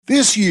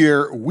This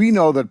year, we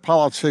know that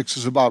politics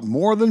is about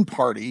more than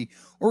party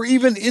or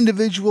even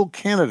individual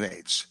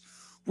candidates.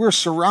 We're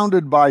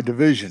surrounded by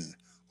division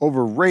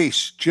over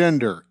race,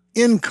 gender,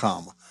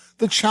 income,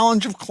 the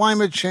challenge of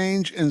climate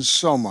change, and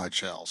so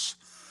much else.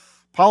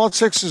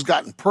 Politics has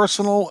gotten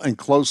personal and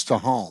close to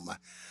home.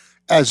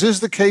 As is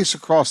the case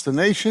across the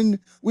nation,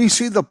 we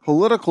see the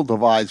political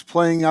divides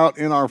playing out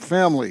in our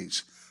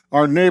families,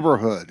 our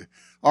neighborhood,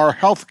 our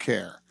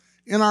healthcare,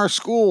 in our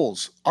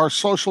schools, our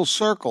social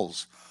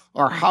circles,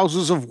 our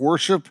houses of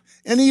worship,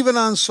 and even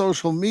on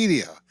social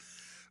media.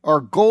 Our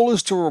goal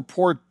is to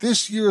report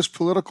this year's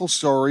political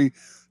story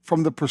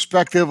from the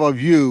perspective of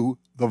you,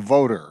 the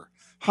voter.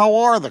 How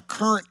are the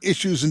current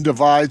issues and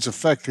divides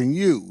affecting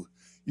you,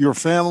 your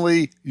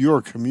family,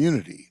 your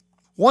community?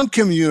 One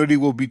community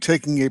we'll be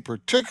taking a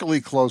particularly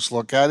close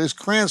look at is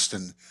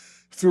Cranston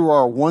through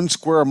our 1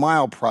 Square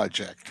Mile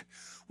project.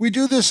 We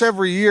do this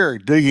every year,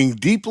 digging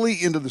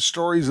deeply into the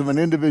stories of an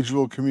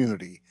individual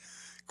community.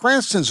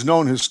 Cranston's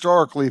known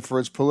historically for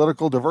its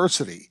political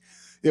diversity.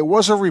 It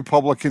was a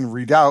Republican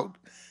redoubt.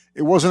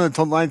 It wasn't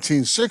until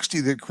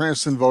 1960 that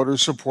Cranston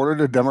voters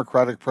supported a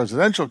Democratic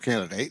presidential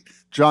candidate,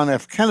 John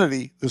F.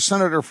 Kennedy, the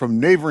senator from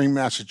neighboring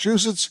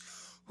Massachusetts,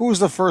 who was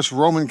the first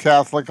Roman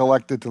Catholic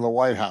elected to the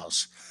White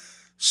House.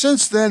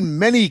 Since then,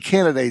 many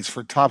candidates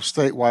for top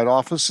statewide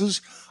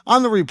offices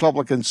on the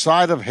Republican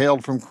side have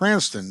hailed from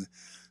Cranston,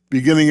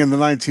 beginning in the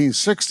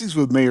 1960s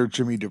with Mayor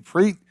Jimmy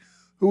DePreet,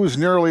 who was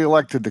nearly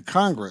elected to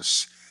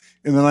Congress.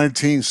 In the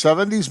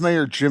 1970s,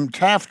 Mayor Jim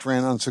Taft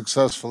ran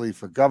unsuccessfully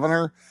for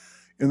governor.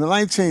 In the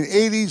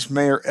 1980s,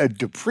 Mayor Ed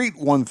DePreet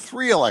won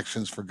 3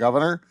 elections for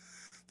governor,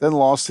 then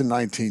lost in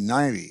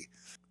 1990.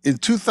 In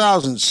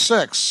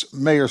 2006,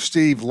 Mayor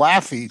Steve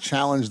Laffey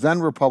challenged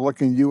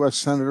then-Republican U.S.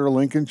 Senator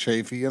Lincoln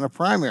Chafee in a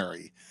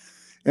primary.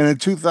 And in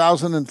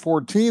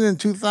 2014 and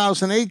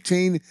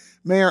 2018,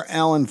 Mayor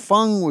Alan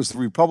Fung was the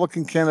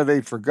Republican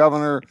candidate for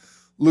governor,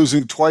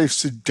 losing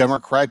twice to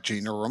Democrat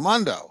Gina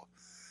Raimondo.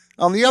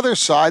 On the other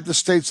side, the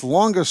state's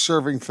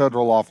longest-serving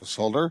federal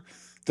officeholder,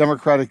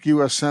 Democratic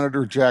U.S.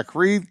 Senator Jack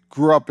Reed,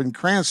 grew up in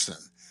Cranston.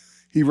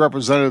 He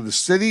represented the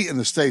city in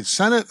the state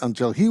Senate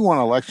until he won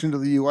election to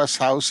the U.S.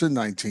 House in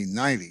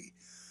 1990.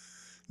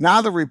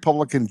 Now the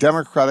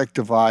Republican-Democratic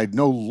divide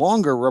no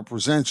longer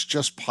represents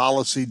just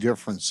policy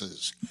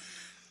differences.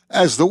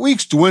 As the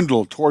weeks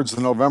dwindle towards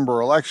the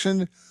November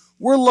election,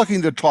 we're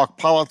looking to talk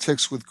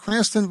politics with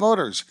Cranston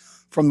voters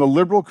from the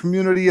liberal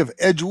community of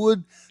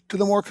Edgewood to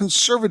the more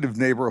conservative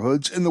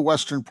neighborhoods in the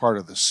western part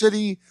of the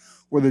city,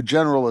 where the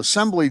General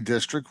Assembly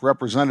District,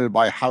 represented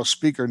by House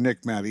Speaker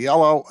Nick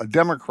Mattiello, a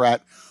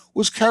Democrat,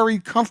 was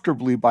carried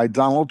comfortably by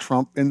Donald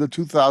Trump in the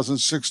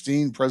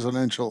 2016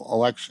 presidential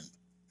election.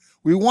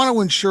 We want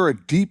to ensure a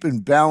deep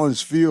and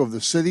balanced view of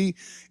the city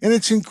and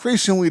its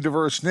increasingly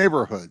diverse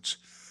neighborhoods.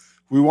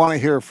 We want to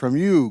hear from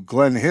you,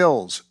 Glen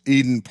Hills,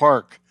 Eden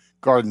Park,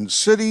 Garden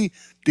City,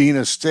 Dean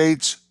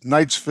Estates,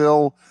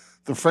 Knightsville,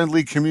 the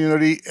Friendly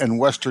Community, and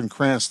Western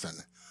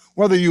Cranston.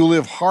 Whether you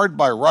live hard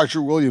by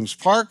Roger Williams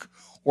Park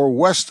or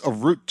west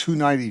of Route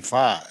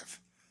 295.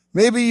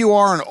 Maybe you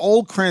are an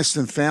old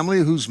Cranston family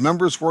whose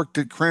members worked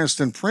at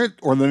Cranston Print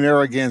or the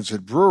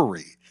Narragansett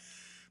Brewery.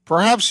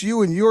 Perhaps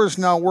you and yours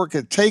now work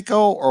at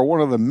TACO or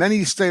one of the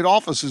many state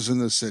offices in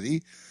the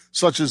city,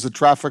 such as the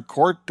Traffic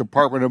Court,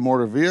 Department of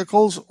Motor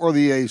Vehicles, or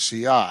the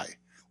ACI.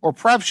 Or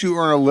perhaps you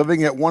earn a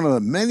living at one of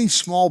the many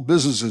small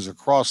businesses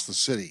across the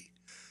city.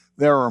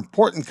 There are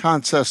important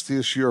contests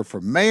this year for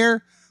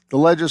mayor, the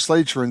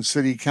legislature, and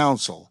city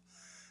council,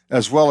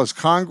 as well as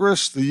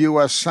Congress, the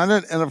U.S.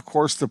 Senate, and of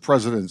course the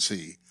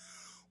presidency.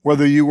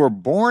 Whether you were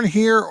born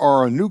here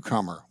or a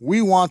newcomer,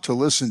 we want to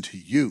listen to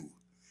you.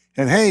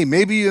 And hey,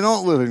 maybe you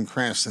don't live in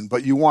Cranston,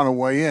 but you want to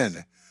weigh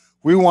in.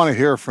 We want to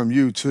hear from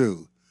you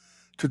too.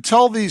 To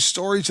tell these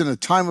stories in a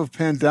time of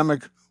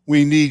pandemic,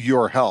 we need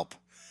your help.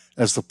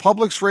 As the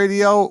Public's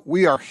Radio,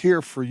 we are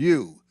here for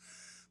you.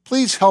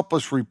 Please help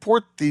us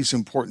report these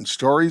important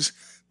stories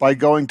by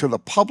going to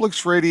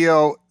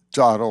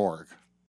thepublicsradio.org.